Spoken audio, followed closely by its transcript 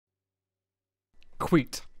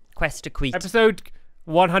Qweet. Quest to Qweet. Episode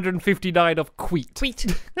 159 of Qweet.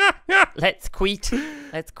 Qweet. Let's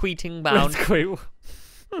Qweet. Let's Qweeting bound. Let's Qweet.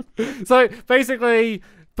 So basically,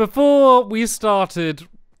 before we started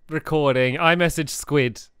recording, I messaged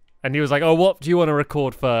Squid, and he was like, "Oh, what do you want to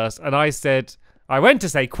record first?" And I said, I went to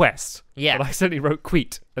say quest. Yeah. But I accidentally wrote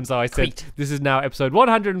Qweet, and so I said, Qweet. "This is now episode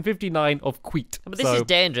 159 of Qweet." But this is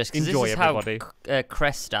dangerous because this is how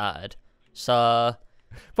Crest started. So,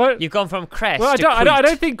 but you've gone from Crest well, to Qweet. I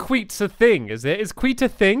don't think Qweet's a thing, is it? Is Qweet a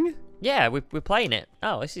thing? Yeah, we're playing it.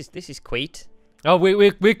 Oh, this is Qweet. Oh,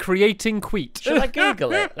 we're creating Qweet. Shall I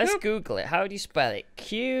Google it? Let's Google it. How do you spell it?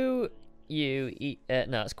 Q-U-E...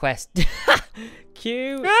 no, it's Quest.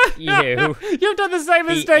 Q-U... You've done the same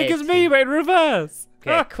mistake as me, but in reverse.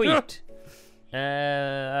 Okay, Qweet.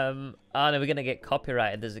 Oh no, we're gonna get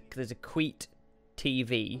copyrighted. There's a Qweet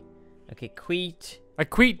TV. Okay, Qweet. A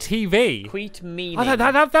Qweet TV. Qweet meaning. Oh,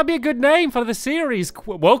 that'd be a good name for the series.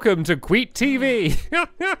 Welcome to Qweet TV.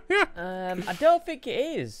 I don't think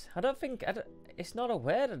it is. It's not a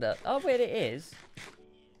word. Oh wait, it is.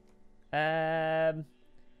 A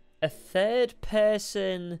third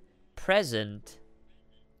person present.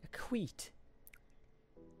 A Qweet.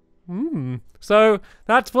 So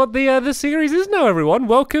that's what the series is now, everyone.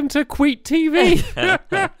 Welcome to Qweet TV.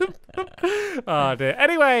 Oh dear.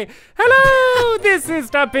 Anyway, hello, this is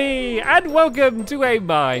Stampy, and welcome to a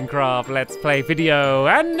Minecraft Let's Play video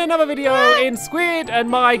and another video in Squid and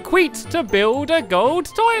my Qweet to build a gold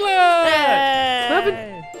toilet.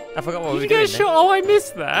 I forgot what we were Did you doing. get shot? Oh, I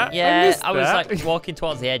missed that. Yeah, I was like walking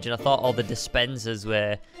towards the edge, and I thought all the dispensers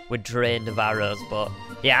were drained of arrows, but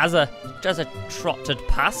yeah, as I trotted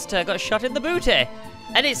past, I got shot in the booty,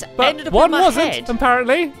 and ended up one in my wasn't, head.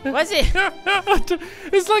 apparently. Was it?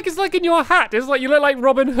 It's like in your hat. It's like you look like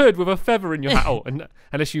Robin Hood with a feather in your hat. Oh,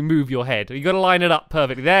 unless you move your head, you got to line it up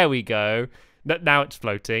perfectly. There we go. Now it's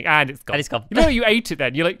floating, and it's gone. And it's gone. You know, you ate it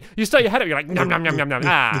then. You start your head up. You're like nom nom nom nom nom.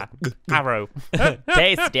 Ah, arrow.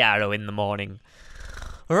 Tasty arrow in the morning.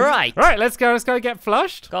 Right. Right, let's go get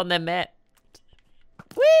flushed. Go on then, mate.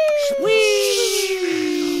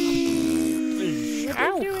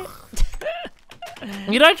 Ow.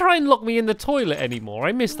 You don't try and lock me in the toilet anymore.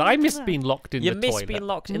 I miss that. I miss being locked in the toilet. You miss being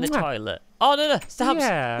locked in the toilet. Oh no, Stamps.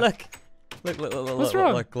 Yeah. Look. What's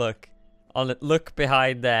wrong? Look. Look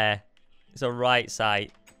behind there. It's a right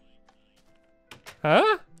side.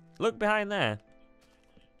 Huh? Look behind there.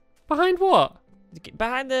 Behind what?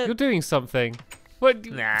 Behind the... You're doing something. What?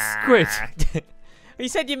 Nah. Squid. You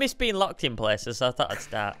said you miss being locked in places, so I thought I'd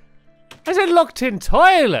start. I said locked in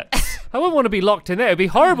toilets. I wouldn't want to be locked in there. It'd be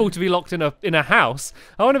horrible to be locked in a house.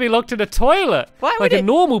 I want to be locked in a toilet. Why like a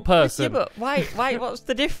normal person. Yeah, but why? What's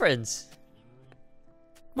the difference?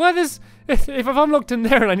 Well, if I'm locked in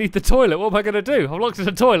there and I need the toilet, what am I going to do? I'm locked in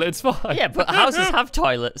a toilet, it's fine. Yeah, but houses have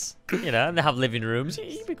toilets, you know, and they have living rooms.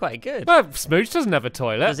 You'd be quite good. Well, Smooch doesn't have a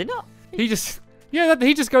toilet. Does he not? He just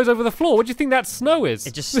goes over the floor. What do you think that snow is?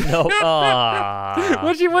 It just snow.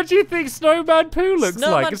 What do you think snowman poo looks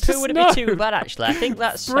like? Snowman poo wouldn't be too bad, actually. I think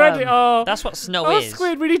that's that's what snow is.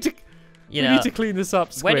 Squid, we need to clean this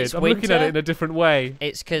up, Squid. When it's I'm winter, looking at it in a different way.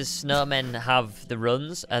 It's because snowmen have the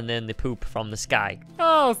runs and then they poop from the sky.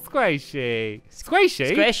 Oh, squishy.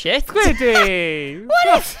 Squishy? Squishy? Squiddy.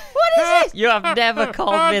 What is it? You have never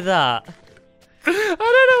called me that. I don't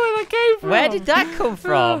know where that came from. Where did that come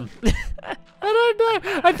from? I don't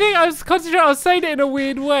know. I think I was concentrating. I was saying it in a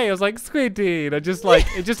weird way. I was like, Squiddy. And I just like,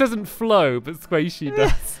 it just doesn't flow, but Squishy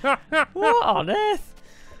does. What on earth?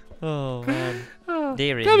 Oh, man.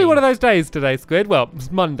 Deary It's gonna be one of those days today, Squid. Well,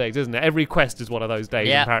 it's Mondays, isn't it? Every quest is one of those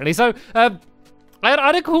days, apparently. So, I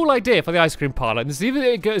had a cool idea for the ice cream parlor, and to see if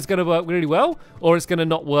it is going to work really well or it's going to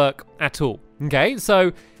not work at all. Okay,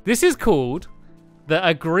 so this is called the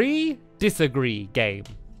Agree Disagree game.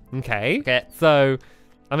 Okay. So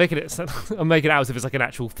I'm making it out as if it's like an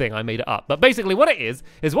actual thing. I made it up. But basically what it is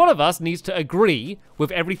one of us needs to agree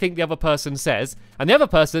with everything the other person says, and the other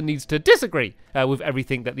person needs to disagree with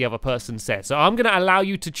everything that the other person says. So I'm going to allow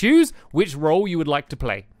you to choose which role you would like to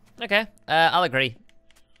play. Okay, I'll agree.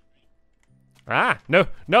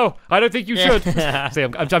 No, I don't think you should. See,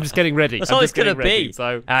 I'm just getting ready. That's all it's going to be.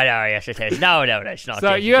 So. I know, yes it is. No, it's not.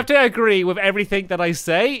 So you have to agree with everything that I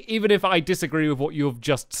say, even if I disagree with what you've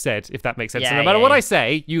just said, if that makes sense. So no matter what I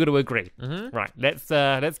say, you got to agree. Right,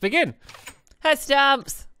 let's begin. Hey,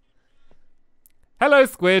 Stamps. Hello,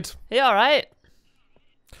 Squid. Are you all right?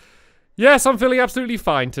 Yes, I'm feeling absolutely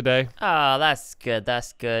fine today. Oh, that's good.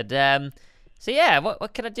 So yeah,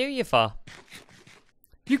 what can I do you for?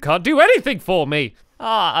 You can't do anything for me.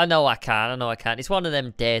 Oh, I know I can't. It's one of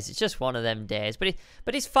them days. It's just one of them days. But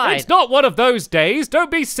it's fine. It's not one of those days. Don't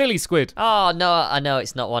be silly, Squid. Oh no, I know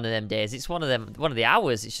it's not one of them days. It's one of the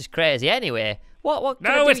hours. It's just crazy. Anyway, what?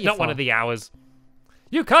 No, it's not one of the hours.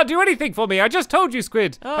 You can't do anything for me. I just told you,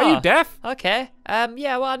 Squid. Oh, are you deaf? Okay.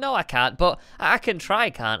 Yeah. Well, no, I can't. But I can try,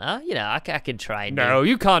 can't I? You know, I can try. No,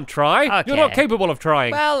 you can't try. Okay. You're not capable of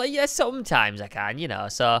trying. Well, yeah, sometimes I can. You know.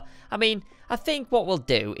 So I mean, I think what we'll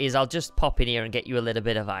do is I'll just pop in here and get you a little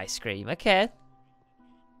bit of ice cream. Okay.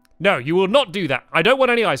 No, you will not do that. I don't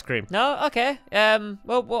want any ice cream. No. Okay.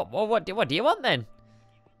 Well, what do you want then?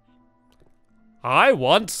 I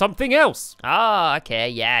want something else. Oh, okay.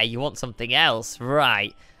 Yeah, you want something else,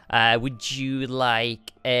 right? Would you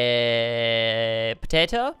like a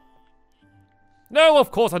potato? No, of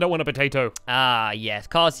course I don't want a potato. Ah, yes, of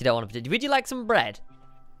course you don't want a potato. Would you like some bread?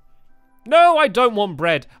 No, I don't want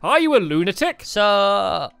bread. Are you a lunatic? So,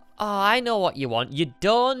 oh, I know what you want. You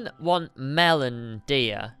don't want melon, do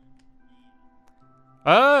you?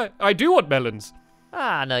 I do want melons.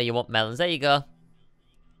 Ah, no, you want melons. There you go.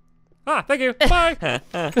 Ah, thank you. Bye.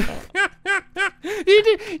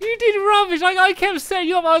 You did rubbish. I kept setting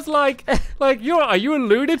you up. I was like, are you a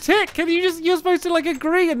lunatic? And you're supposed to like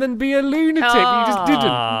agree and then be a lunatic. But you just didn't.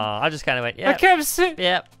 I just kind of went, yeah. I kept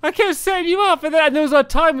setting you up, and there was a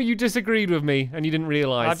time where you disagreed with me and you didn't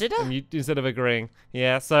realise. Oh, did I? And instead of agreeing,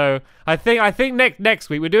 yeah. So I think next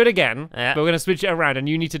week we'll do it again. Yeah. But we're gonna switch it around, and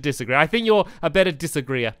you need to disagree. I think you're a better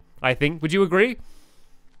disagreeer. I think. Would you agree?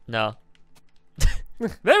 No.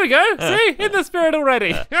 There we go. See? In the spirit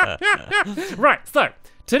already. Right, so,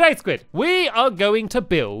 today, Squid, we are going to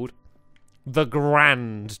build the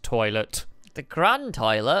grand toilet. The grand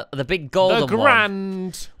toilet? The big golden one? The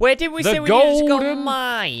grand... Wait, did we say we needed to go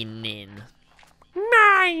mining?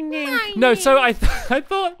 Mining! No, so I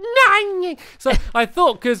thought... Mining! So, I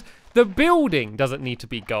thought, because the building doesn't need to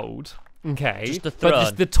be gold. Okay, just the throne. But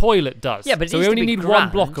just the toilet does. Yeah, but so we only need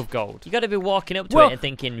one block of gold. You got to be walking up to it and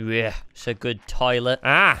thinking, yeah, it's a good toilet.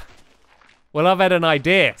 Ah, well, I've had an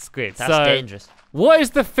idea, Squid. That's dangerous. What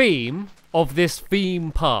is the theme of this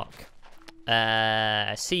theme park?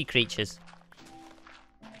 Sea creatures.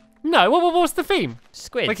 No, what's the theme?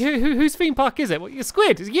 Squid. Like, whose theme park is it? Well,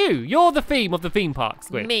 Squid, it's you. You're the theme of the theme park,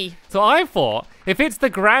 Squid. Me. So I thought, if it's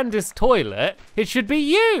the grandest toilet, it should be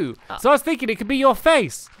you. So I was thinking it could be your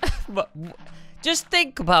face. But just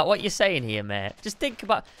think about what you're saying here, mate. Just think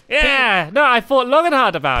about... Yeah, no, I thought long and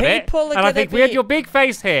hard about it. And I think we had your big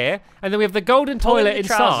face here, and then we have the golden toilet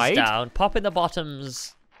inside. Down, popping the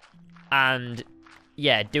bottoms, and,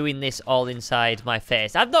 yeah, doing this all inside my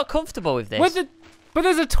face. I'm not comfortable with this. But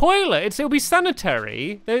there's a toilet. It'll be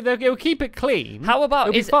sanitary. It'll keep it clean. How about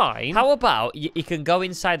it'll be fine? How about you can go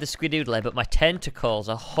inside the squidoodle, but my tentacles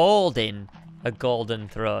are holding a golden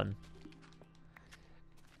throne?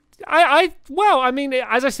 Well, I mean,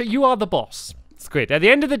 as I said, you are the boss, Squid. At the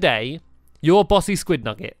end of the day, you're bossy Squid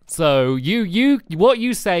Nugget. So what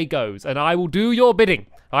you say goes, and I will do your bidding.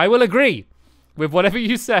 I will agree with whatever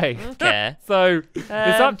you say. Okay. So it's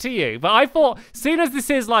up to you. But I thought, seeing as this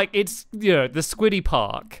is like, it's, you know, the Squiddy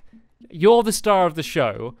Park, you're the star of the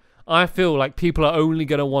show. I feel like people are only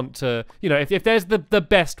going to want to, you know, if there's the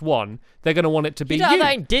best one, they're going to want it to be you. You don't have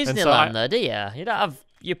that in Disneyland, though, do you? You don't have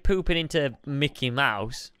you pooping into Mickey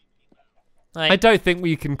Mouse. Like, I don't think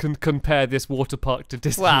we can compare this water park to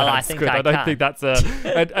Disneyland. Well, I think I don't think that's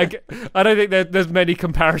I don't think there's many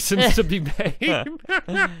comparisons to be made.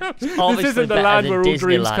 This isn't the land where all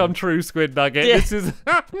dreams come true, Squid Nugget. Yeah. This is.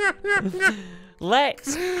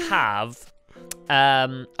 Let's have.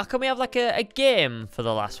 Can we have like a game for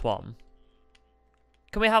the last one?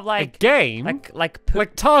 Can we have like a game? Like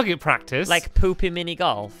target practice? Like poopy mini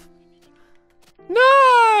golf?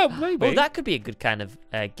 No, maybe. Well, that could be a good kind of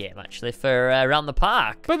game actually for around the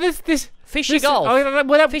park. But this fishy golf.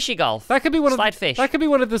 Fishy golf. That could be one slide of fish. That could be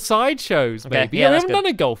one of the side shows. Okay, maybe. yeah, we haven't done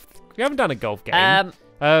a golf. We haven't done a golf game.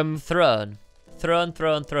 Throne. So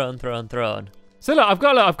look,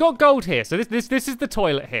 I've got gold here. So this is the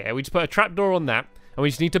toilet here. We just put a trapdoor on that, and we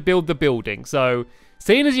just need to build the building. So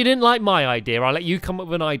seeing as you didn't like my idea, I'll let you come up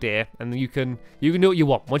with an idea, and you can do what you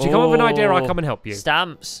want. Once you come up with an idea, I'll come and help you.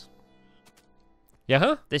 Stamps. Yeah,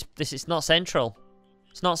 huh? This is not central.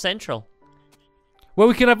 It's not central. Well,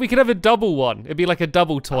 we can have a double one. It'd be like a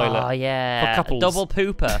double toilet. Oh yeah, for couples. A double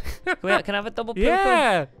pooper. Can I have a double pooper?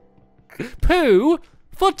 Yeah. Poo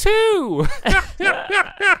for two.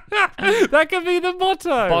 That could be the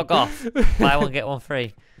motto. Bog off. Buy one get one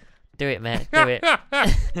free. Do it, mate. Do it.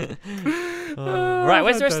 Oh, right,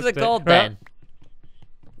 where's the rest of the gold then?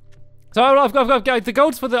 So I've got the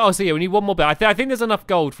gold's for the. Oh, so yeah, we need one more bit. I think there's enough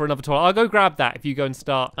gold for another toilet. I'll go grab that if you go and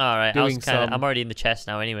start. All right, doing some. I'm already in the chest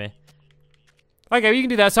now, anyway. Okay, you can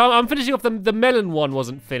do that. So I'm finishing off the melon one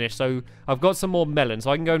wasn't finished, so I've got some more melon,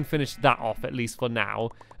 so I can go and finish that off at least for now.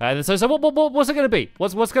 And so what's it going to be?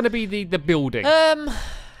 What's going to be the building? I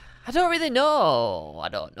don't really know. I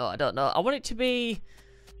don't know. I want it to be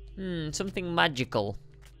something magical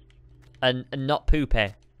and not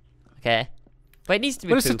poopy. Okay, but it needs to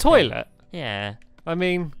be. Well, it's a toilet. Yeah. I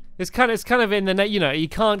mean, it's kind of in the, you know, you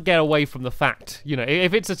can't get away from the fact, you know,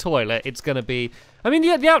 if it's a toilet, it's going to be. I mean,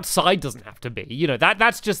 the outside doesn't have to be, you know,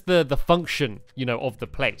 that's just the function, you know, of the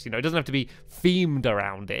place. You know, it doesn't have to be themed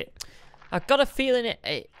around it. I've got a feeling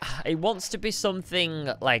it wants to be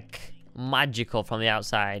something like magical from the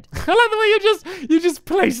outside. I like the way you just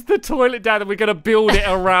placed the toilet down and we're going to build it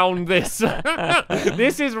around this.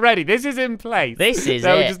 This is ready. This is in place. This is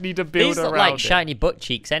now it. We just need to build These around look like it. shiny butt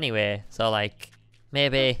cheeks anyway. So, like,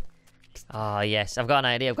 maybe... Oh, yes. I've got an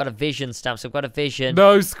idea. I've got a vision, Stamps. I've got a vision.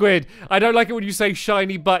 No, Squid. I don't like it when you say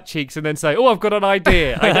shiny butt cheeks and then say, oh, I've got an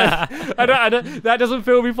idea. I don't, that doesn't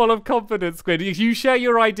fill me full of confidence, Squid. You share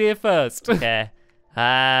your idea first. Okay.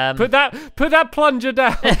 Put that plunger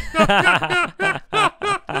down.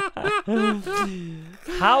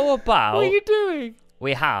 How about... What are you doing?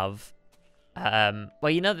 We have... well,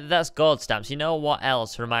 you know that's gold, Stamps. You know what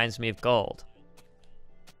else reminds me of gold?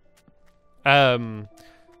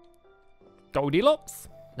 Goldilocks?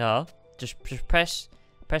 No. Just press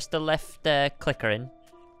the left clicker in.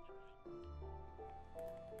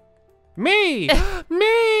 Me!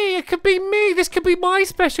 Me! It could be me. This could be my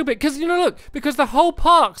special bit. Because, you know, look, because the whole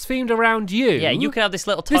park's themed around you. Yeah, you can have this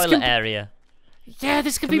little toilet area. Yeah,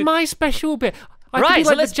 this could be my special bit. I right, could be so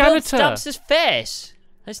like let's the janitor. build Stamps' face.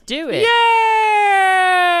 Let's do it. Yay!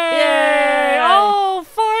 Yay! Oh,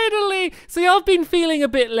 finally! See, I've been feeling a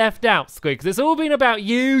bit left out, Squid, because it's all been about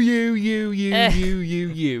you.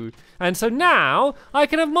 And so now, I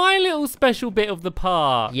can have my little special bit of the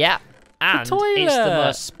park. Yeah, and it's the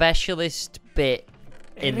most specialist bit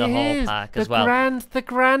in the whole park as well. The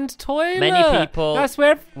grand toilet. Many people That's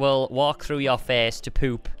where... will walk through your face to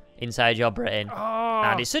poop inside your brain. Oh.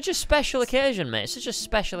 And it's such a special occasion, mate. It's such a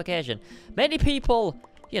special occasion. Many people,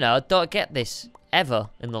 you know, don't get this ever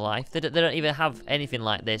in their life. They don't even have anything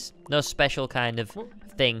like this. No special kind of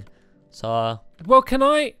thing. So... Well, can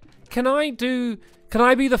I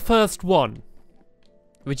be the first one?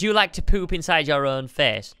 Would you like to poop inside your own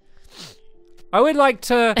face? I would like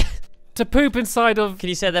to poop inside of... Can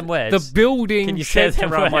you say them words? The building set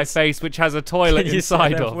around my face, which has a toilet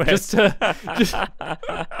inside of. Just to...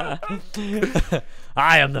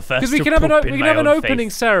 I am the first Because we can have an opening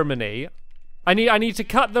ceremony. I need to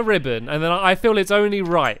cut the ribbon, and then I feel it's only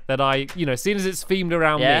right that I, you know, seeing as it's themed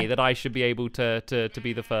around me, that I should be able to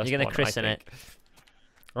be the first. You're gonna christen it.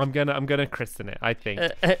 I'm gonna christen it, I think,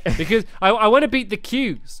 because I want to beat the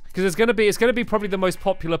queues, because it's gonna be probably the most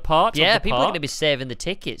popular part. Yeah, of the people park. are gonna be saving the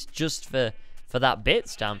tickets just for that bit,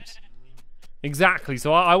 Stamps. Exactly.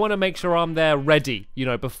 So I want to make sure I'm there ready, you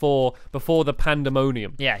know, before the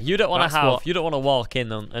pandemonium. Yeah, you don't want to walk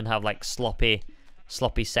in and have like sloppy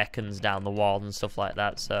seconds down the wall and stuff like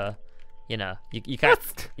that. So, you know, you can't.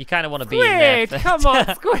 You kind of want to be in there. Squid, come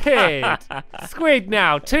on, Squid. Squid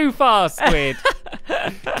now, too far, Squid.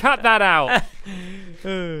 Cut that out.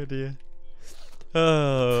 Oh dear.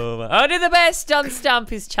 Oh, only the best on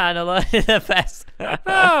Stampy's channel. Only the best.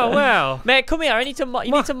 Oh well, mate, come here. You need to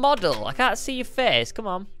model. I can't see your face. Come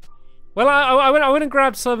on. Well, I went and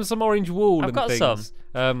grabbed some orange wool. I've got things.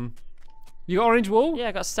 some. You got orange wool? Yeah,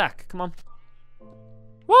 I got a stack. Come on.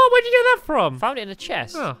 What? Where'd you get that from? Found it in a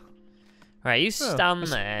chest. Oh. Right, you stand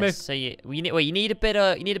there. So you need a bit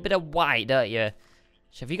of white, don't you?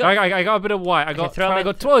 So have you got? I got a bit of white. I got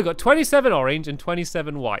 27 orange and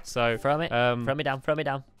 27 white. So throw me down. No,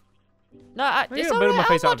 it's a all bit of my right.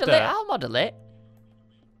 face I'll model it.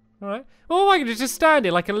 All right. Well, I can just stand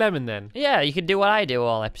it like a lemon then. Yeah, you can do what I do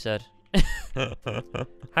all episode.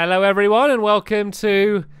 Hello, everyone, and welcome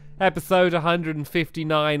to episode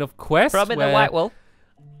 159 of Quest. Throw me the white wool.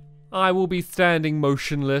 I will be standing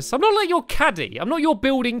motionless. I'm not like your caddy. I'm not your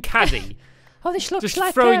building caddy. Oh, this looks just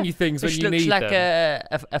like throwing you things when you need them. This looks like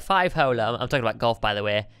a 5-holer. I'm talking about golf, by the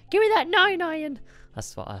way. Give me that 9-iron.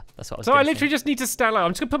 That's what I was. So I literally just need to stand like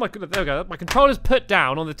I'm just gonna put there we go. My controller's put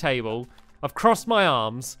down on the table. I've crossed my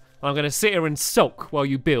arms. And I'm gonna sit here and sulk while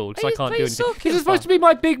you build, so I can't do anything. This is supposed to be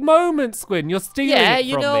my big moment, Squid. You're stealing it from me. Yeah,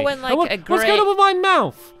 you know when like a great... What's going on with my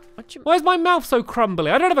mouth? Why is my mouth so crumbly?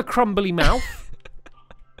 I don't have a crumbly mouth.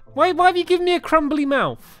 Why have you given me a crumbly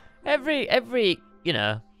mouth? Every you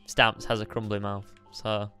know, Stamps has a crumbly mouth,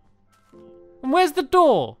 so... And where's the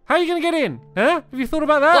door? How are you going to get in? Huh? Have you thought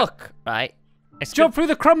about that? Look, right. Jump through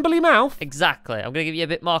the crumbly mouth? Exactly. I'm going to give you a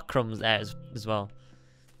bit more crumbs there as well.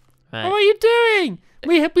 Right. What are you doing?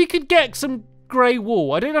 We could get some grey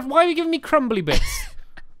wool. I don't know. Why are you giving me crumbly bits?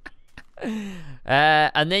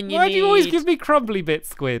 And then Why do you always give me crumbly bits,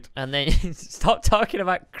 Squid? And then stop talking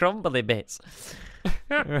about crumbly bits.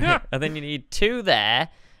 And then you need 2 there,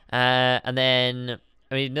 and then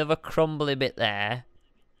I need another crumbly bit there.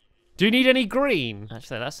 Do you need any green?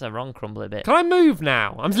 Actually, that's the wrong crumbly bit. Can I move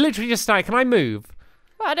now? I'm literally just starting. Can I move?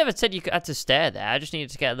 Well, I never said you had to stay there. I just needed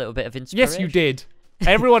to get a little bit of inspiration. Yes, you did.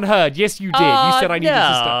 Everyone heard. Yes, you did. You said I needed to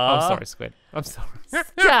stop. I'm sorry, Squid. I'm sorry.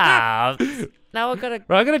 Stop. Now I've got to.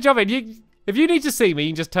 Right, I'm gonna jump in. If you need to see me, you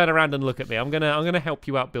can just turn around and look at me. I'm gonna help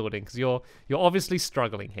you out building because you're obviously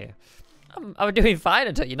struggling here. I'm doing fine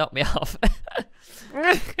until you knock me off.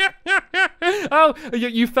 Oh,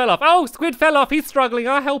 you fell off. Oh, Squid fell off. He's struggling.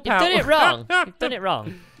 I'll help out. You've done it wrong. You've done it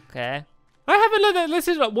wrong. Okay. I haven't looked at this.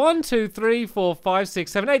 Is like 1, 2, 3, 4, 5,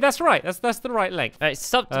 6, 7, 8. That's right. That's the right length. Right,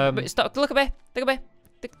 stop. Stop. Look at me. Look at me.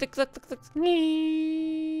 Look.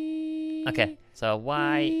 Okay. So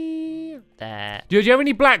why there? Do you have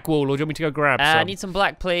any black wool, or do you want me to go grab some? I need some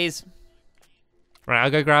black, please. Right,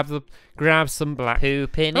 I'll go grab some black.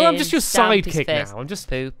 Pooping I'm just your Stampy's sidekick face. now. I'm just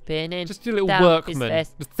pooping in. Just your little Stampy's workman,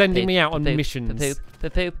 face. just sending me out on missions.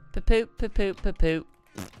 Poop. Do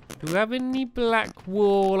you have any black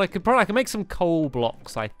wool? I can make some coal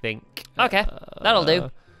blocks, I think. Okay, that'll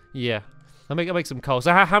do. Yeah. I'll make some coal.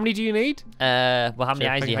 So how many do you need? Well, how many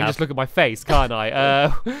eyes do you have? I just look at my face, can't I?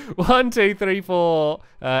 1, 2, 3, 4,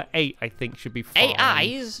 8. I think should be fine. 8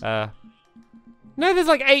 eyes? No, there's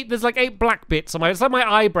like 8. There's like 8 black bits on my. It's like my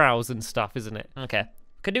eyebrows and stuff, isn't it? Okay.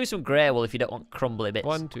 Could do some grey wool if you don't want crumbly bits.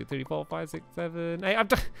 1, 2, 3, 4, 5, 6, 7,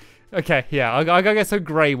 8. Okay, yeah. I'll go get some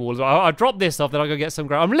grey wool as well. I'll drop this off, then I'll go get some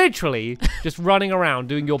grey. I'm literally just running around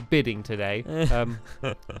doing your bidding today.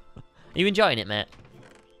 Are you enjoying it, mate?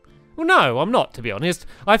 Well, no, I'm not, to be honest.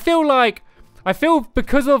 I feel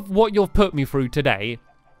because of what you've put me through today,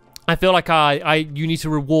 I feel like you need to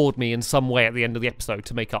reward me in some way at the end of the episode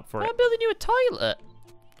to make up for it. I'm building you a toilet.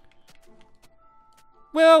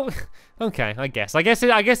 Well, okay, I guess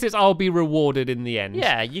it's I'll be rewarded in the end.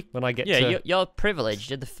 Yeah, when I get to... Yeah, you're privileged.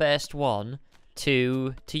 You're the first one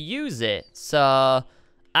to use it. So,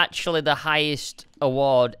 actually the highest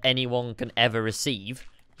award anyone can ever receive,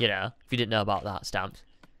 you know, if you didn't know about that, Stamps.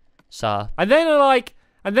 So... And then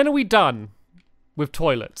are we done with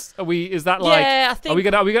toilets? Is that like... Yeah, I think... Are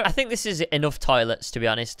we gonna... I think this is enough toilets, to be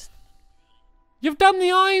honest. You've done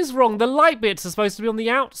the eyes wrong. The light bits are supposed to be on the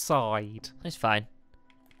outside. It's fine.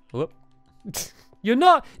 Whoop. You're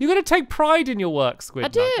not. You're gonna take pride in your work, Squid. I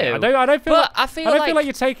do. I don't feel. But I don't feel like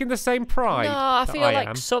you're taking the same pride. No, I feel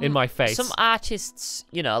like some in my face. Some artists,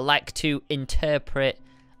 you know, like to interpret,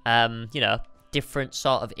 you know, different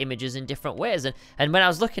sort of images in different ways. And when I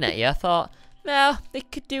was looking at you, I thought, no, they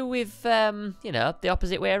could do with, you know, the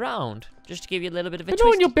opposite way around, just to give you a little bit of a twist.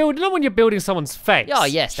 Not when you're building someone's face. Oh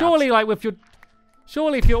yes. Surely, like with your.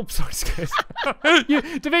 Surely, if you're sorry, Squid.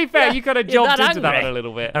 To be fair, you kind of jumped into that one a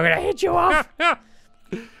little bit. I'm gonna hit you off.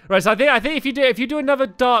 Right, so I think if you do another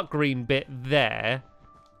dark green bit there,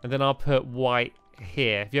 and then I'll put white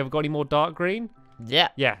here. Have you ever got any more dark green? Yeah.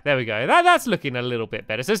 Yeah, there we go. That's looking a little bit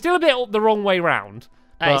better. So still a bit the wrong way round.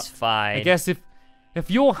 That's fine. I guess if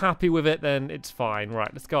you're happy with it, then it's fine.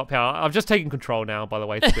 Right, let's go up here. I've just taken control now, by the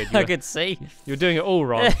way, Squid. I could see. You're doing it all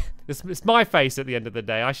wrong. It's my face at the end of the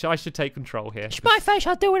day. I should take control here. It's my face.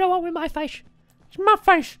 I'll do what I want with my face. It's my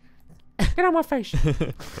face. Get out my face.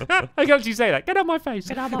 I can actually say that. Get out my face.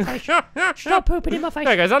 Get out my face. Stop pooping in my face.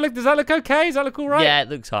 Okay, guys, does that look okay? Does that look all right? Yeah, it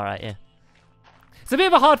looks all right, yeah. It's a bit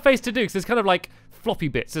of a hard face to do because there's kind of like floppy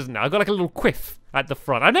bits, isn't it? I've got like a little quiff at the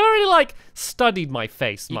front. I never really like studied my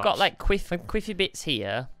face much. You've got like quiffy bits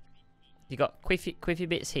here. You got quiffy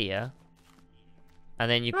bits here. And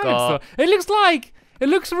then you've got... It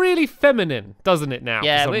looks really feminine, doesn't it now,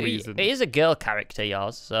 yeah, for some reason? It is a girl character,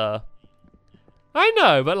 yours, so... I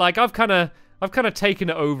know, but like I've kind of taken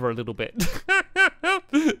it over a little bit.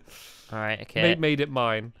 Alright, okay. Made it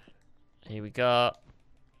mine. Here we go.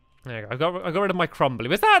 There you go. I got rid of my crumbly.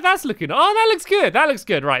 But that's looking... Oh, that looks good. That looks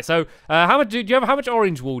good. Right, so how much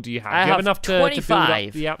orange wool do you have? Do you have enough to build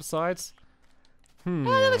up the outsides? Oh,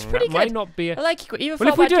 that looks pretty good. Might not be I like it.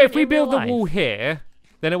 Well, if we build the wall here,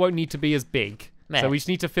 then it won't need to be as big. So we just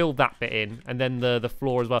need to fill that bit in, and then the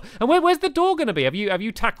floor as well. And where's the door going to be? Have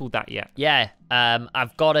you tackled that yet? Yeah,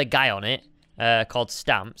 I've got a guy on it called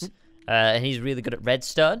Stamps, and he's really good at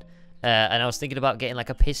redstone. And I was thinking about getting like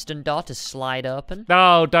a piston door to slide open.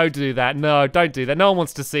 No, don't do that. No, don't do that. No one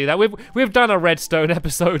wants to see that. We've done a redstone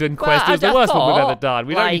episode and quest. It was the worst one we've ever done.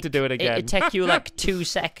 We don't need to do it again. It'd take you like 2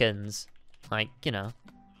 seconds. Like, you know,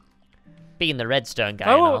 being the redstone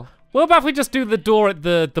guy and all. What about if we just do the door at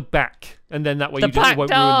the back, and then that way you just won't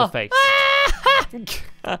ruin the face?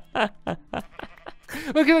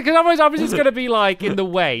 Because otherwise I'm just going to be like in the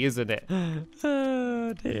way, isn't it?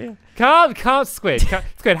 Oh dear. Can't Squid.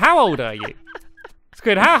 Squid, how old are you?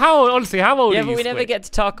 Squid, how old, honestly, how old are you, Yeah, but we never get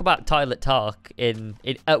to talk about toilet talk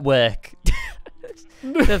at work.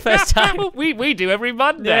 The first time. we do every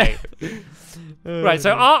Monday. Yeah. Right,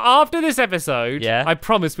 so after this episode, I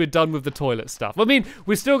promise we're done with the toilet stuff. I mean,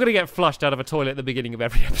 we're still going to get flushed out of a toilet at the beginning of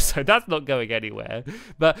every episode. That's not going anywhere.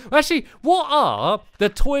 But actually, what are the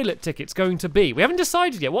toilet tickets going to be? We haven't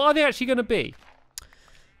decided yet. What are they actually going to be?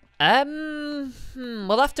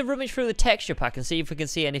 We'll have to rummage through the texture pack and see if we can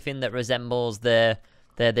see anything that resembles the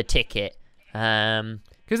ticket. Because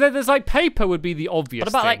there's like paper would be the obvious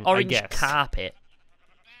thing. What about like orange carpet?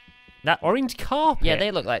 That orange carpet? Yeah, they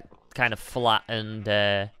look like kind of flat and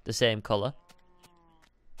the same colour.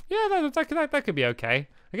 Yeah, that could be okay.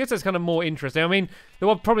 I guess that's kind of more interesting. I mean, the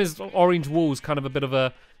one problem is orange wool's kind of a bit of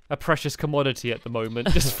a precious commodity at the moment,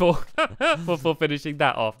 just for finishing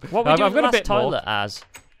that off. What we do with the last toilet as?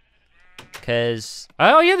 Because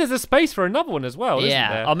there's a space for another one as well, isn't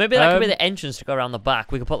there? Or maybe that could be the entrance to go around the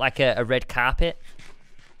back. We could put like a red carpet.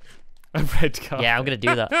 A red carpet. Yeah, I'm gonna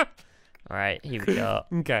do that. All right, here we go.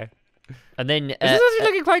 Okay. And then this is actually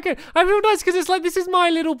looking quite good. I feel nice because it's like this is my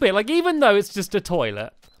little bit. Like even though it's just a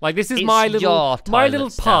toilet, like this is my little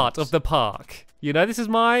part of the park. You know, this is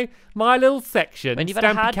my little section. When you've had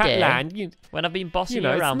a hard day, when I've been bossing you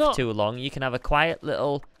around for too long, you can have a quiet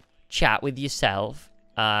little chat with yourself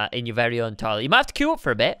in your very own toilet. You might have to queue up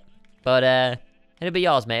for a bit, but it'll be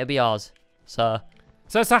yours, mate. It'll be yours. So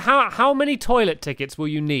how many toilet tickets will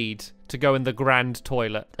you need to go in the grand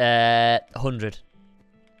toilet? 100.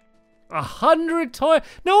 100 toilet?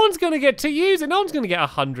 No one's going to get to use it. No one's going to get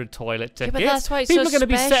 100 toilet tickets. Yeah, but that's why it's People so are going to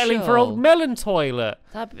be settling for old melon toilet.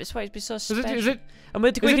 That's why it's so special. Is it and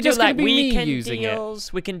we can do like weekend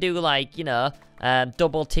deals. We can do like, you know,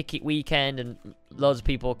 double ticket weekend, and loads of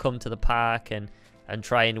people come to the park and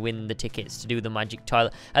try and win the tickets to do the magic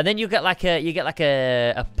toilet. And then you get like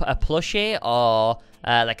a plushie or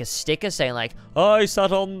like a sticker saying like, I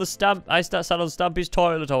sat on Stampy's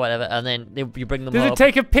toilet or whatever, and then you bring them up. Does it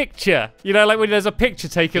take a picture? You know, like when there's a picture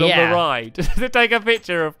taken on the ride. Does it take a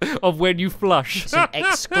picture of when you flush? Some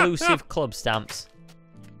exclusive club stamps.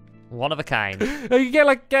 One of a kind. You get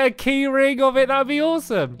like a key ring of it. That'd be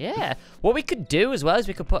awesome. Yeah. What we could do as well is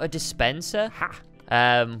we could put a dispenser.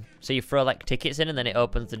 So you throw like tickets in and then it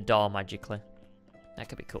opens the door magically. That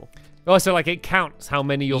could be cool. Oh, so like it counts how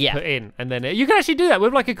many you'll put in, and then you can actually do that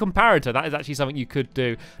with like a comparator. That is actually something you could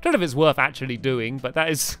do. I don't know if it's worth actually doing, but that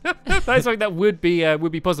is something that would be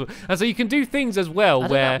possible. And so you can do things as well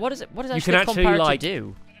where what does you can actually like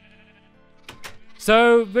do?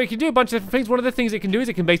 So we can do a bunch of different things. One of the things it can do is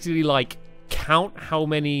it can basically like count how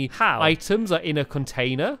many items are in a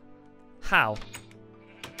container. How?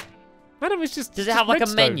 I don't know, it's just... Does it have like a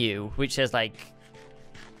menu which says like...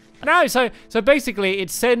 No, so basically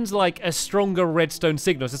it sends like a stronger redstone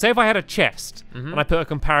signal. So say if I had a chest and I put a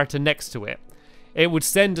comparator next to it, it would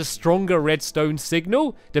send a stronger redstone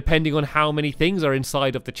signal depending on how many things are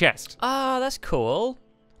inside of the chest. Oh, that's cool.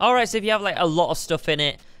 All right, so if you have like a lot of stuff in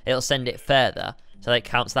it, it'll send it further. So it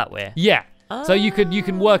counts that way. Yeah. So you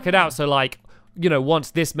can work it out. So like, you know,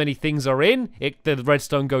 once this many things are in, the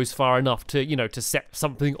redstone goes far enough to, you know, to set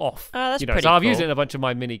something off. Oh, that's pretty so I've cool. used it in a bunch of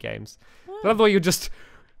my mini games. I love the way you just...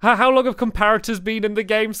 How long have comparators been in the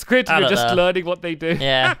game, Squid? You're just learning what they do.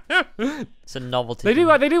 Yeah. It's a novelty.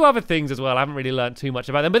 They do other things as well. I haven't really learned too much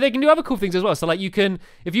about them, but they can do other cool things as well. So like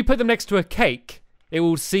if you put them next to a cake, it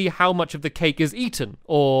will see how much of the cake is eaten.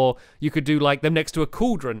 Or you could do like them next to a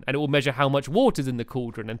cauldron and it will measure how much water's in the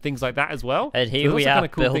cauldron and things like that as well. And here we are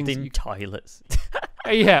building toilets.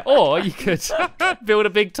 Yeah, or you could build a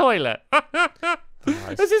big toilet.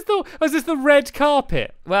 Nice. Is this the red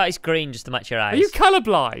carpet? Well, it's green just to match your eyes. Are you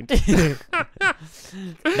colourblind?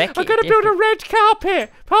 I'm going to build a red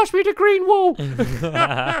carpet. Pass me the green wool.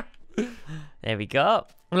 There we go.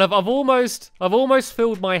 Well, I've almost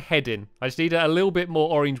filled my head in. I just need a little bit more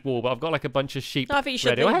orange wool, but I've got like a bunch of sheep. No, I think you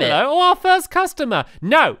should ready. leave it. Hello. Oh, our first customer.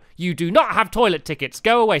 No, you do not have toilet tickets.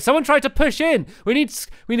 Go away. Someone tried to push in. We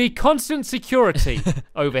need constant security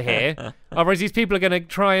over here. Otherwise, these people are going to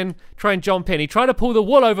try and jump in. He tried to pull the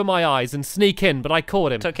wool over my eyes and sneak in, but I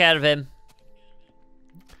caught him. Took care of him.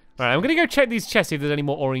 All right, I'm gonna go check these chests see if there's any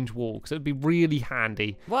more orange wool, because it'd be really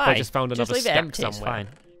handy. Why? If I just found another leave it stack empty, somewhere. it's fine.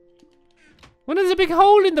 Well, there's a big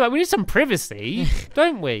hole in there. We need some privacy,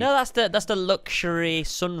 don't we? No, that's the luxury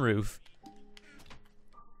sunroof.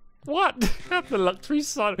 What? The luxury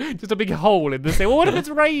sun. Just a big hole in the thing. Well, what if it's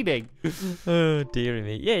raining? Oh, dearie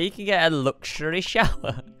me. Yeah, you can get a luxury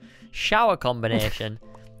shower. Shower combination.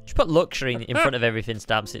 Just put luxury in front of everything,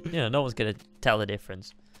 Stamps. It, no one's going to tell the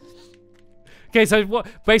difference. Okay, so what?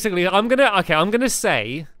 Basically, I'm gonna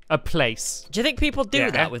say a place. Do you think people do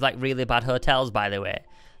that with like really bad hotels, by the way?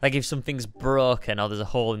 Like if something's broken or there's a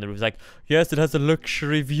hole in the roof, it's like, yes, it has a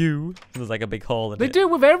luxury view. And there's like a big hole in it. They do it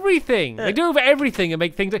with everything. They do it with everything and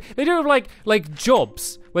make things. They do it with like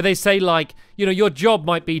jobs where they say like, your job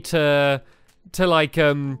might be to like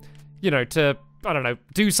to I don't know,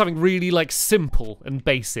 do something really like simple and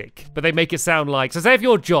basic, but they make it sound like, so say if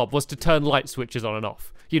your job was to turn light switches on and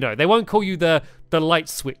off, they won't call you the light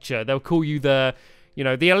switcher. They'll call you the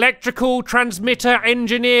electrical transmitter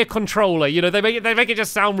engineer controller. They make it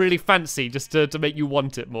just sound really fancy just to make you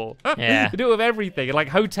want it more. Yeah. They do it with everything. Like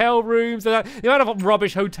hotel rooms. The amount of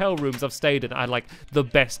rubbish hotel rooms I've stayed in, I had like the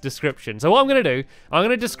best description. So what I'm going to do, I'm going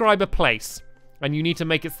to describe a place and you need to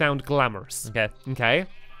make it sound glamorous. Okay. Okay?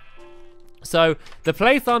 So the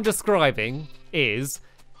place I'm describing is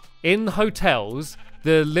in hotels,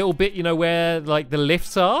 the little bit, where like the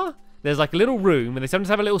lifts are. There's like a little room, and they sometimes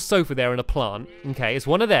have a little sofa there and a plant. Okay, it's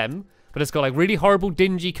one of them, but it's got like really horrible,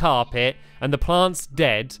 dingy carpet, and the plant's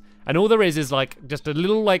dead. And all there is like just a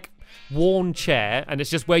little like worn chair, and it's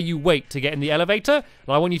just where you wait to get in the elevator.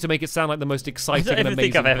 And I want you to make it sound like the most exciting and amazing I don't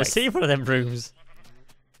think I've ever place. seen one of them rooms.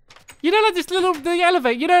 Like this the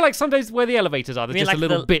elevator. Like sometimes where the elevators are, there's just like a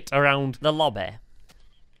little bit around the lobby.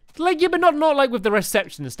 Like but not like with the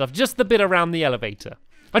reception and stuff. Just the bit around the elevator.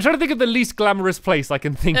 I'm trying to think of the least glamorous place I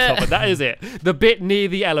can think of, and that is it. The bit near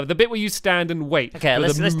the elevator, the bit where you stand and wait for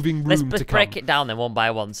the moving room to come. Let's break it down then one by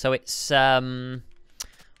one. So it's near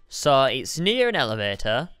an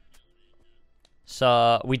elevator.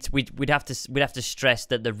 So we'd have to stress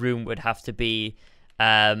that the room would have to be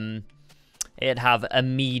it'd have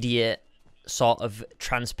immediate sort of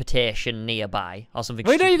transportation nearby or something.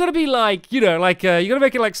 Well, you gotta be like, you gotta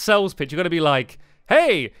make it like sales pitch. You gotta be like,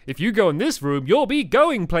 hey, if you go in this room, you'll be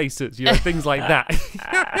going places. Things like that.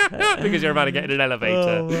 Because you're about to get in an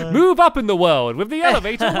elevator. Move up in the world with the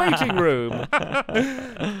elevator waiting room.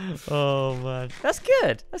 Oh, man. That's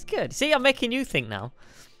good. See, I'm making you think now.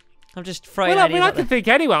 I'm just throwing I can think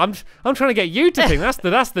anyway. I'm trying to get you to think.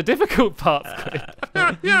 That's the difficult part.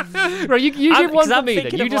 Right, you give one for me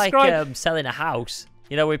then. You describe like selling a house.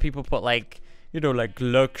 Where people put like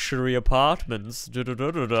luxury apartments,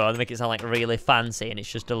 and make it sound like really fancy, and it's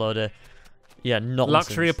just a load of nonsense.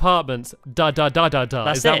 Luxury apartments, da.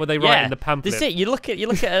 Is that what they write in the pamphlet? That's it. You look at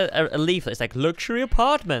a leaflet. It's like luxury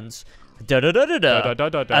apartments,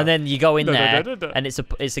 and then you go in there, and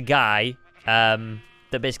it's a guy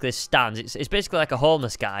that basically stands. It's basically like a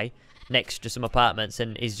homeless guy next to some apartments,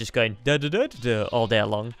 and he's just going all day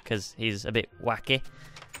long because he's a bit wacky.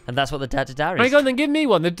 And that's what the da-da-da is. Hang on, then give me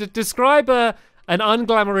one. Describe an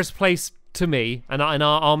unglamorous place to me, and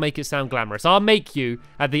I'll make it sound glamorous. I'll make you,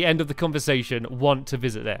 at the end of the conversation, want to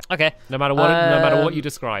visit there. Okay. No matter what you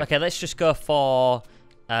describe. Okay, let's just go for...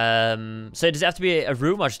 so does it have to be a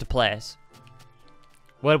room or just a place?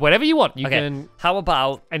 Well, whatever you want. You can... How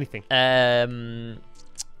about... anything.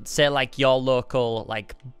 Say, like, your local,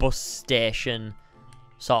 like, bus station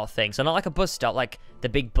sort of thing. So not like a bus stop, like the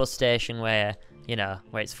big bus station where...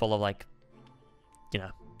 where it's full of like,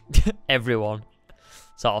 everyone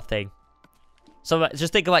sort of thing. So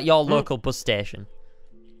just think about your local bus station.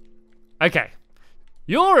 Okay.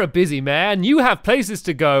 You're a busy man, you have places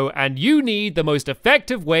to go, and you need the most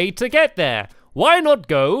effective way to get there. Why not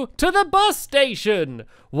go to the bus station?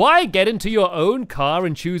 Why get into your own car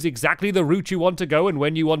and choose exactly the route you want to go and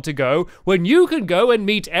when you want to go, when you can go and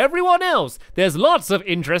meet everyone else? There's lots of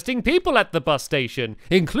interesting people at the bus station,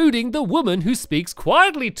 including the woman who speaks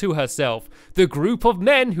quietly to herself, the group of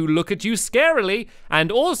men who look at you scarily, and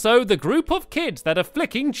also the group of kids that are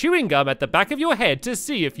flicking chewing gum at the back of your head to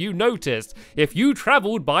see if you noticed. If you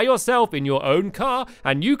traveled by yourself in your own car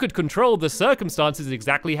and you could control the circumstances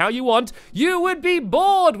exactly how you want, you would be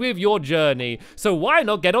bored with your journey. So why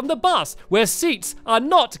not get on the bus where seats are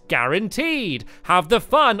not guaranteed? Have the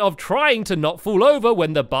fun of trying to not fall over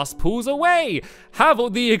when the bus pulls away. Have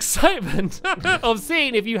all the excitement of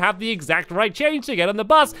seeing if you have the exact right change to get on the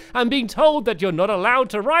bus and being told that you're not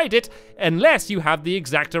allowed to ride it unless you have the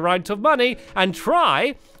exact amount of money, and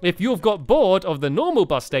try If you've got bored of the normal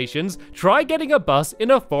bus stations, try getting a bus in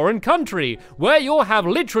a foreign country, where you'll have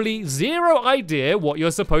literally zero idea what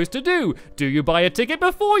you're supposed to do. Do you buy a ticket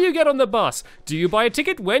before you get on the bus? Do you buy a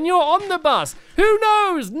ticket when you're on the bus? Who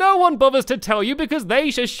knows? No one bothers to tell you because they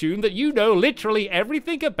assume that you know literally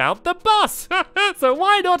everything about the bus. So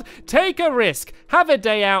why not take a risk, have a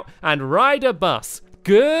day out, and ride a bus?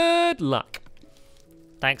 Good luck.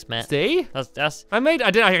 Thanks, mate. See? That's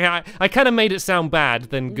I kind of made it sound bad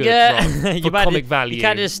than good. Yeah. Rob, for comic value. You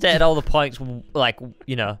kind of just stated all the points, like,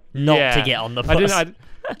 you know, not to get on the bus.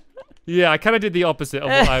 Yeah, I kind of did the opposite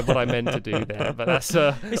of what I meant to do there, but that's.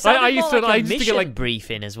 I used to get like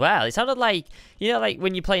briefing as well. It sounded like, you know, like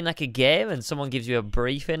when you're playing like a game and someone gives you a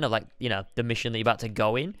briefing of like, you know, the mission that you're about to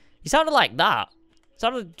go in. It sounded like that. It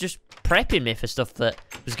sounded just prepping me for stuff that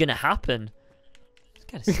was gonna happen. It's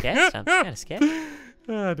kind of scary. Kind of scary.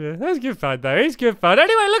 Oh dear, that's good fun though. It's good fun.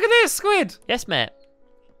 Anyway, look at this, Squid. Yes, mate.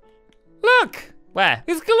 Look. Where?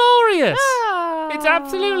 It's glorious. Ah. It's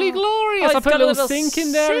absolutely glorious. Oh, I put a little sink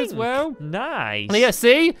in there as well. Nice. Yeah,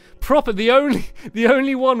 see? Proper, the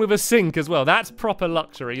only one with a sink as well. That's proper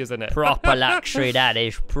luxury, isn't it? Proper luxury, that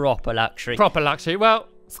is. Proper luxury. Proper luxury. Well,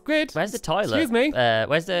 Squid. Where's the toilet? Excuse me.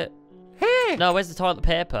 Where's the... Here. No, where's the toilet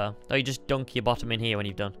paper? Oh, you just dunk your bottom in here when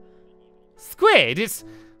you've done. Squid,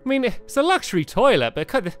 I mean, it's a luxury toilet,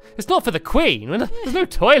 but it's not for the Queen. There's no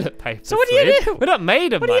toilet paper. So what do you do? We're not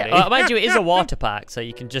made of money. Mind you, it is a water park, so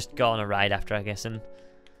you can just go on a ride after, I guess, and...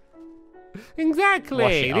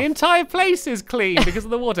 Exactly. The entire place is clean because of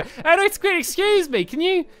the water. Anyway, Squid, excuse me. Can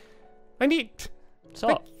you... I need...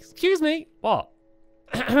 So? Excuse me. What?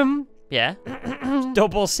 Yeah?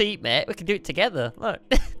 Double seat, mate. We can do it together. Look.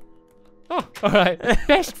 Oh, all right.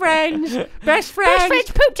 Best friends. Best friends. Best friends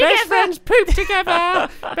poop together. Best friends poop together.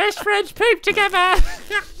 Best friends poop together.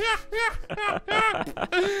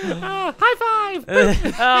 Oh, high five.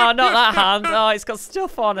 Oh, not that hand. Oh, it's got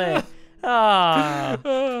stuff on it. Ah,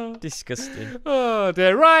 disgusting. Oh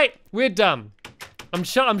dear. Right, we're done. I'm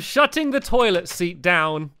shutting the toilet seat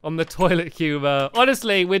down on the toilet humor.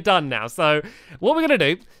 Honestly, we're done now. So what we're gonna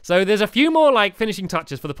do? So there's a few more like finishing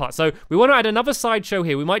touches for the part. So we want to add another sideshow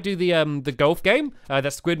here. We might do the golf game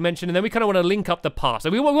that Squid mentioned, and then we kind of want to link up the park. So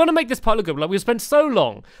we want to make this park look good. Like we've spent so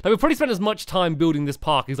long. Like we've probably spent as much time building this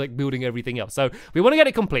park as like building everything else. So we want to get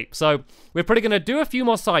it complete. So we're probably gonna do a few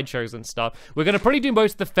more sideshows and stuff. We're gonna probably do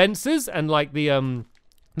most of the fences and like the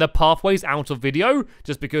pathways out of video,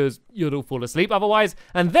 just because you'll all fall asleep otherwise.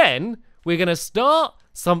 And then we're gonna start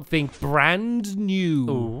something brand new.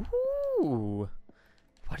 Ooh.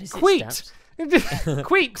 What is Qweet.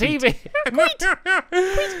 Qweet TV.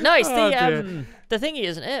 Qweet. No, it's the thingy,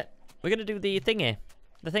 isn't it? We're gonna do the thingy.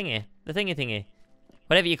 The thingy.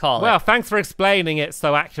 Whatever you call it. Well, thanks for explaining it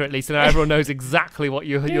so accurately, so now everyone knows exactly what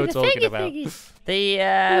you're talking about.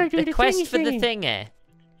 The quest for the thingy.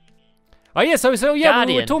 Oh yeah, so yeah, we were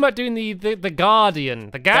Guardian. talking about doing the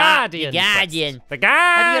Guardian. The Guardian. Have you read the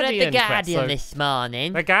Guardian this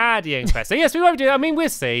morning? The Guardian quest. So yes, we won't do that. I mean, we'll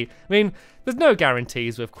see. I mean, there's no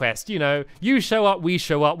guarantees with quest. You know, you show up, we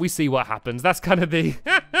see what happens. That's kind of the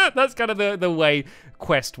the way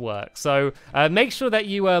quest works. So make sure that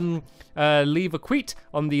you leave a tweet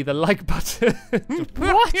on the like button.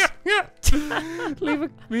 What?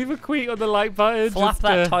 leave a tweet on the like button. Flap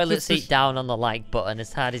that toilet seat down on the like button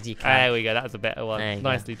as hard as you can. There we go. That was a better one.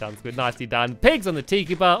 Nicely go. done, Squid. Nicely done. Pigs on the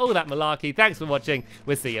tiki bar. All that malarkey. Thanks for watching.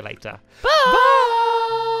 We'll see you later.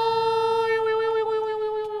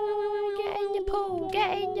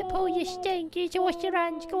 Get in the pool, you stink. You should wash your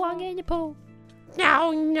hands. Go on, get in the pool.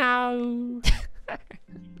 No.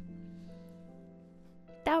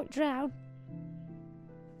 Don't drown.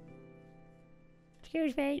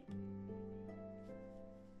 Excuse me.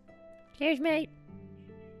 Excuse me.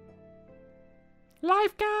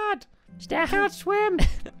 Lifeguard. Stop. Can't swim.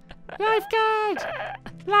 Lifeguard.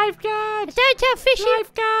 Lifeguard. Don't have fishing.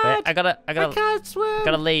 Lifeguard. Wait, I can't swim.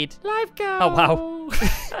 got a lead. Lifeguard. Oh wow.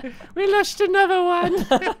 We lost another one.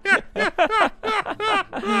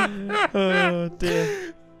 Oh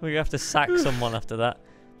dear. We're gonna have to sack someone after that.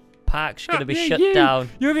 Park's gonna be shut you. down.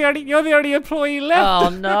 You're the only employee left. Oh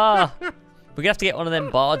no. We're gonna have to get one of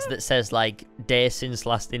them boards that says like day since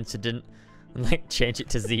last incident and like change it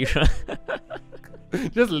to 0.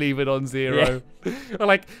 Just leave it on 0. Yeah. or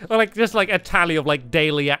like just like a tally of like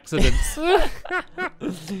daily accidents. Oh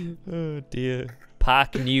dear.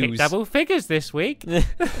 Park news. Hit double figures this week. Oh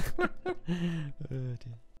dear.